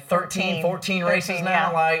streak? Like 13, 14 races now? Yeah.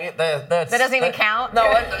 Like that doesn't even count? No,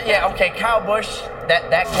 okay, Kyle Busch,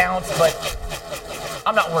 that counts, but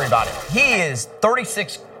I'm not worried about it. He is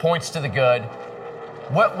 36 points to the good.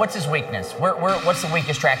 What's his weakness? What's the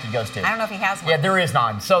weakest track he goes to? I don't know if he has one. Yeah, there is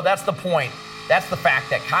none. So that's the point. That's the fact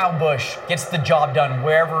that Kyle Busch gets the job done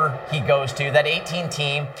wherever he goes to. That 18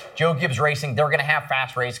 team, Joe Gibbs Racing, they're going to have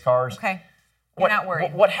fast race cars. Okay. You're not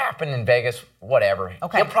worried. What happened in Vegas, whatever.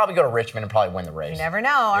 Okay. He'll probably go to Richmond and probably win the race. You never know.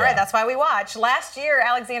 All right, that's why we watch. Last year,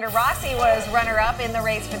 Alexander Rossi was runner-up in the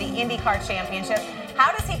race for the IndyCar Championship.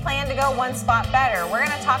 How does he plan to go one spot better? We're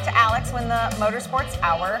going to talk to Alex when the Motorsports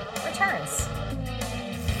Hour returns.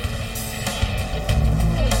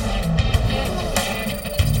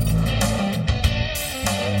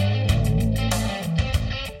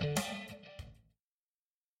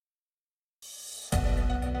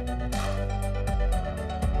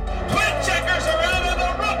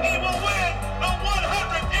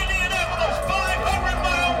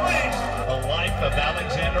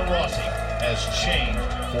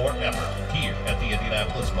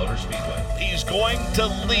 To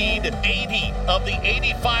lead 80 of the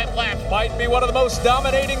 85 laps. Might be one of the most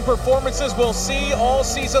dominating performances we'll see all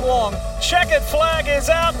season long. Checkered flag is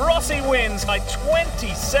out. Rossi wins by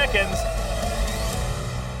 20 seconds.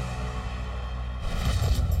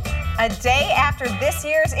 A day after this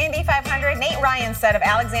year's Indy 500, Nate Ryan said of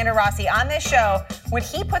Alexander Rossi on this show, when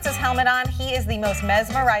he puts his helmet on, he is the most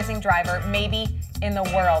mesmerizing driver maybe in the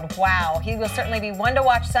world. Wow. He will certainly be one to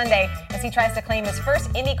watch Sunday as he tries to claim his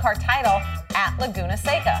first IndyCar title at Laguna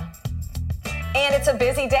Seca. And it's a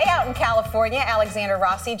busy day out in California. Alexander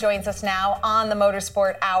Rossi joins us now on the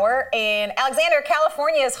Motorsport Hour. And Alexander,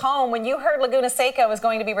 California is home. When you heard Laguna Seca was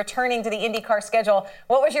going to be returning to the IndyCar schedule,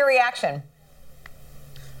 what was your reaction?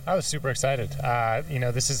 I was super excited.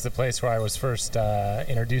 This is the place where I was first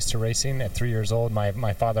introduced to racing at 3 years old.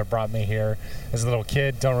 My father brought me here as a little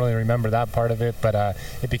kid. Don't really remember that part of it, but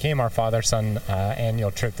it became our father-son annual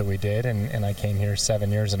trip that we did, and I came here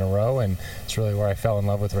 7 years in a row, and it's really where I fell in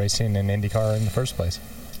love with racing and IndyCar in the first place.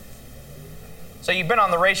 So you've been on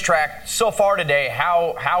the racetrack so far today.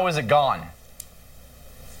 How has it gone?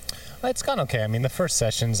 It's gone okay. I mean, the first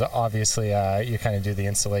sessions, obviously, you kind of do the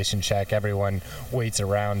installation check. Everyone waits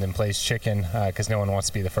around and plays chicken because no one wants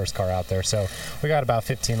to be the first car out there. So we got about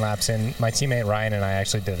 15 laps in. My teammate Ryan and I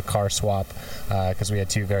actually did a car swap because we had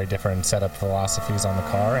two very different setup philosophies on the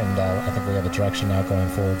car, and I think we have a direction now going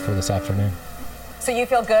forward for this afternoon. So you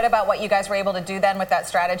feel good about what you guys were able to do then with that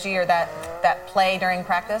strategy or that play during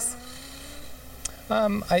practice?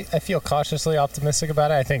 I feel cautiously optimistic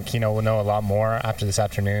about it. I think, we'll know a lot more after this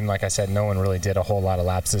afternoon. Like I said, no one really did a whole lot of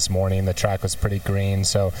laps this morning. The track was pretty green.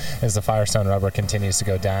 So as the Firestone rubber continues to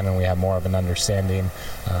go down and we have more of an understanding,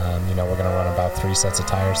 we're going to run about 3 sets of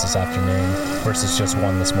tires this afternoon versus just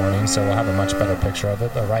 1 this morning. So we'll have a much better picture of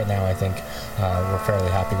it. But right now, I think we're fairly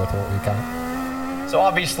happy with what we got. So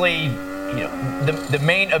obviously, the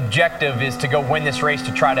main objective is to go win this race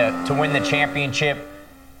to try to win the championship.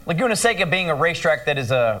 Laguna Seca being a racetrack that is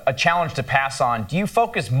a challenge to pass on, do you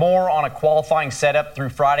focus more on a qualifying setup through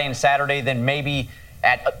Friday and Saturday than maybe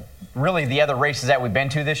at really the other races that we've been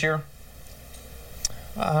to this year?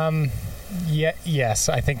 Yes,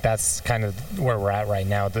 I think that's kind of where we're at right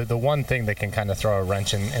now. The one thing that can kind of throw a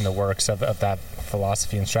wrench in the works of that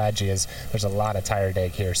philosophy and strategy is there's a lot of tire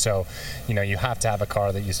deg here. So, you have to have a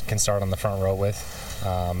car that you can start on the front row with.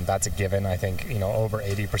 That's a given. I think, over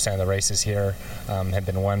 80% of the races here have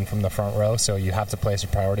been won from the front row, so you have to place a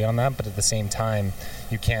priority on that. But at the same time,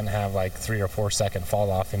 you can't have like 3 or 4 second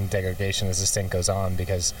fall off in degradation as this thing goes on,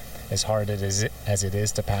 because as hard as it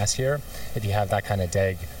is to pass here, if you have that kind of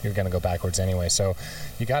deg, you're going to go backwards anyway. So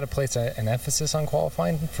you got to place an emphasis on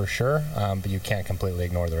qualifying for sure, but you can't completely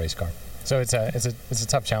ignore the race car. So it's a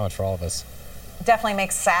tough challenge for all of us. Definitely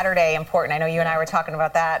makes Saturday important. I know you and I were talking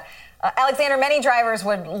about that. Alexander, many drivers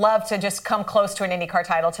would love to just come close to an IndyCar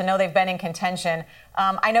title, to know they've been in contention.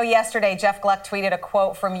 I know yesterday Jeff Gluck tweeted a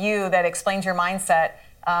quote from you that explains your mindset,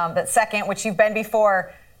 that second, which you've been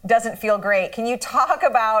before, doesn't feel great. Can you talk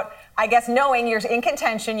about, I guess, knowing you're in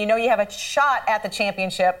contention, you have a shot at the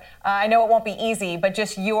championship. I know it won't be easy, but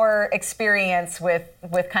just your experience with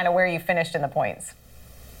kind of where you finished in the points.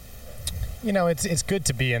 It's good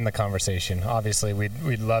to be in the conversation. Obviously,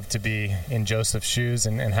 we'd love to be in Joseph's shoes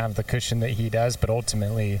and have the cushion that he does, but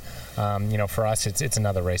ultimately, for us, it's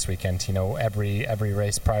another race weekend. Every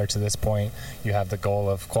race prior to this point, you have the goal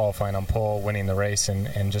of qualifying on pole, winning the race,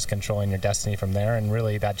 and just controlling your destiny from there. And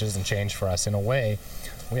really, that doesn't change for us. In a way,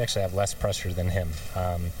 we actually have less pressure than him.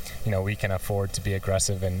 We can afford to be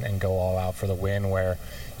aggressive and go all out for the win, where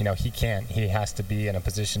he can't. He has to be in a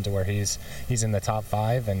position to where he's in the top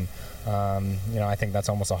 5, and I think that's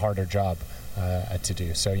almost a harder job to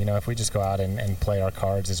do. So if we just go out and play our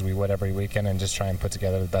cards as we would every weekend and just try and put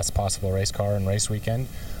together the best possible race car and race weekend,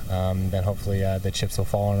 then hopefully the chips will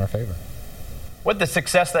fall in our favor. With the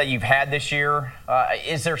success that you've had this year,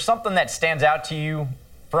 is there something that stands out to you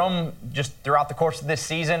from just throughout the course of this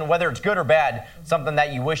season, whether it's good or bad, something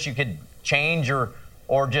that you wish you could change,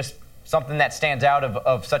 or just something that stands out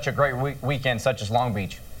of such a great weekend such as Long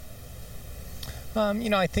Beach?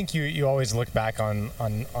 I think you always look back on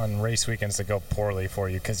race weekends that go poorly for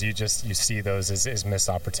you, because you see those as missed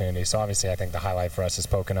opportunities. So obviously I think the highlight for us is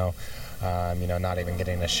Pocono. Not even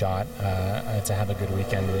getting a shot to have a good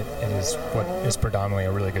weekend. It is what is predominantly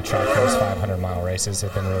a really good track. Those 500-mile races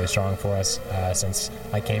have been really strong for us since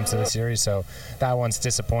I came to the series. So that one's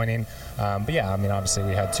disappointing. But yeah, obviously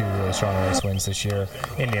we had 2 really strong race wins this year.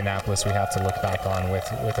 Indianapolis we have to look back on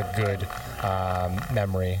with a good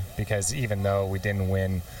memory, because even though we didn't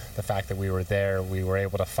win, the fact that we were there, we were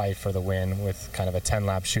able to fight for the win with kind of a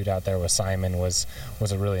 10-lap shootout there with Simon was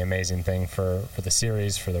a really amazing thing for the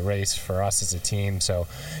series, for the race, for us as a team. So,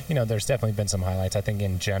 there's definitely been some highlights. I think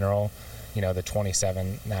in general, the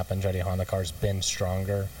 27 Napa Andretti Honda car's been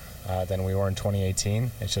stronger than we were in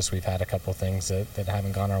 2018. It's just we've had a couple things that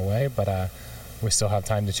haven't gone our way, but we still have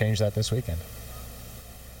time to change that this weekend.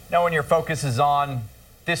 Knowing your focus is on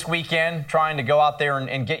this weekend, trying to go out there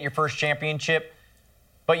and get your first championship,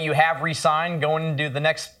 but you have re-signed going into the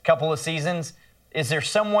next couple of seasons, is there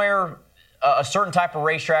somewhere, a certain type of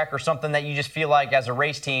racetrack or something that you just feel like as a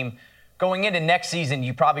race team going into next season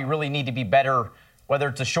you probably really need to be better, whether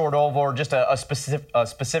it's a short oval or just a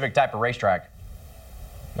specific type of racetrack?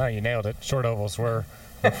 No, you nailed it. Short ovals were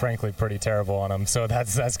frankly pretty terrible on them. So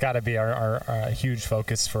that's got to be our huge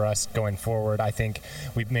focus for us going forward. I think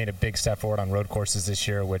we've made a big step forward on road courses this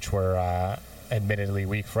year, which were admittedly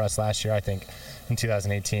weak for us last year. I think in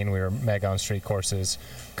 2018 we were mega on street courses,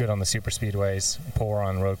 good on the super speedways, poor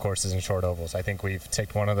on road courses and short ovals. I think we've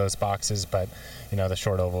ticked one of those boxes, but the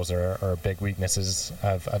short ovals are big weaknesses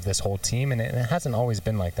of this whole team, and it hasn't always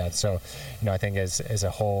been like that. So I think as a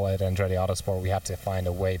whole at Andretti Autosport, we have to find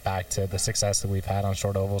a way back to the success that we've had on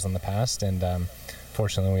short ovals in the past, and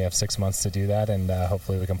fortunately we have 6 months to do that, and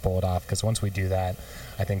hopefully we can pull it off, because once we do that,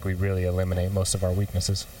 I think we really eliminate most of our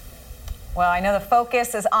weaknesses. Well, I know the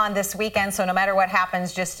focus is on this weekend, so no matter what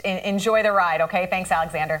happens, just enjoy the ride, okay? Thanks,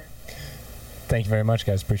 Alexander. Thank you very much,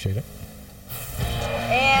 guys. Appreciate it.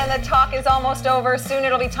 And and the talk is almost over. Soon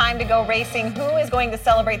it'll be time to go racing. Who is going to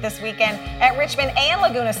celebrate this weekend at Richmond and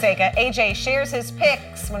Laguna Seca? AJ shares his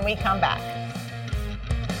picks when we come back.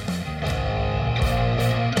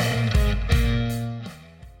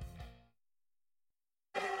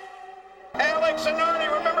 Alex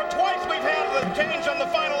Zanardi, remember twice we've had the change on the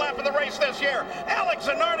final lap of the race this year. Alex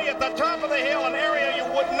Zanardi at the top of the hill, an area you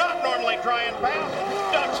would not normally try and pass.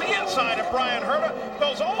 Ducks inside of Brian Herta,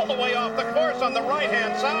 goes all the way off the course on the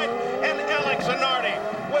right-hand side, and Alex Zanardi,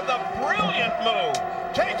 with a brilliant move,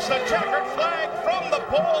 takes the checkered flag from the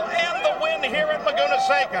pole and the win here at Laguna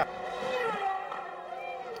Seca.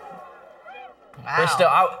 Wow.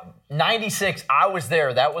 Krista, 96, I was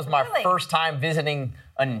there. That was my first time visiting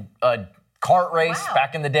a kart race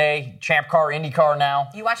back in the day. Champ Car, IndyCar now.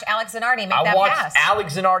 You watched Alex Zanardi make that pass. I watched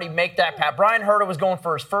Alex Zanardi make that pass. Brian Herta was going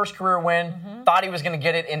for his first career win. Thought he was going to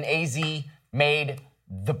get it in AZ. Made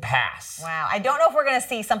the pass. Wow. I don't know if we're going to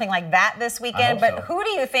see something like that this weekend, but who do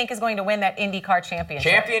you think is going to win that IndyCar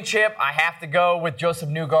championship? I have to go with Joseph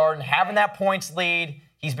Newgarden. Having that points lead.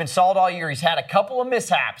 He's been solid all year. He's had a couple of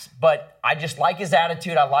mishaps, but I just like his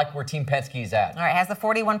attitude. I like where Team Penske is at. All right, has the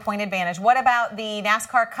 41-point advantage. What about the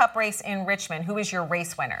NASCAR Cup race in Richmond? Who is your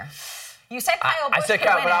race winner? You said Kyle Busch. I said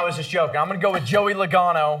Kyle, but I was just joking. I'm going to go with Joey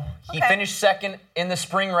Logano. He finished second in the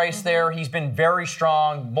spring race there. He's been very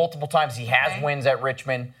strong. Multiple times he has wins at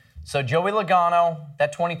Richmond. So Joey Logano,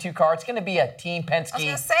 that 22 car, it's going to be a Team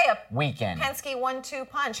Penske weekend. Penske 1-2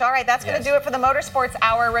 punch. All right, that's going to do it for the Motorsports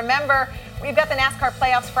Hour. Remember, we've got the NASCAR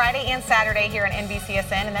playoffs Friday and Saturday here on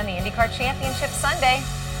NBCSN, and then the IndyCar Championship Sunday.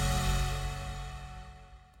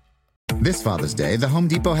 This Father's Day, the Home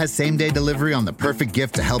Depot has same-day delivery on the perfect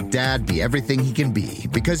gift to help Dad be everything he can be.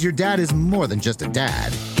 Because your dad is more than just a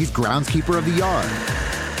dad. He's groundskeeper of the yard,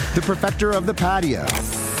 the perfecter of the patio,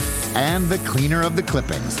 and the cleaner of the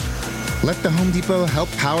clippings. Let the Home Depot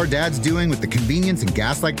help power Dad's doing with the convenience and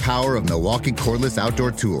gas-like power of Milwaukee cordless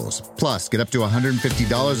outdoor tools. Plus, get up to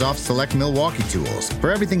 $150 off select Milwaukee tools.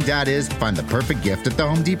 For everything Dad is, find the perfect gift at the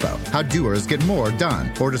Home Depot. How doers get more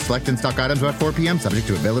done. Order select in stock items by 4 p.m. subject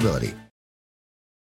to availability.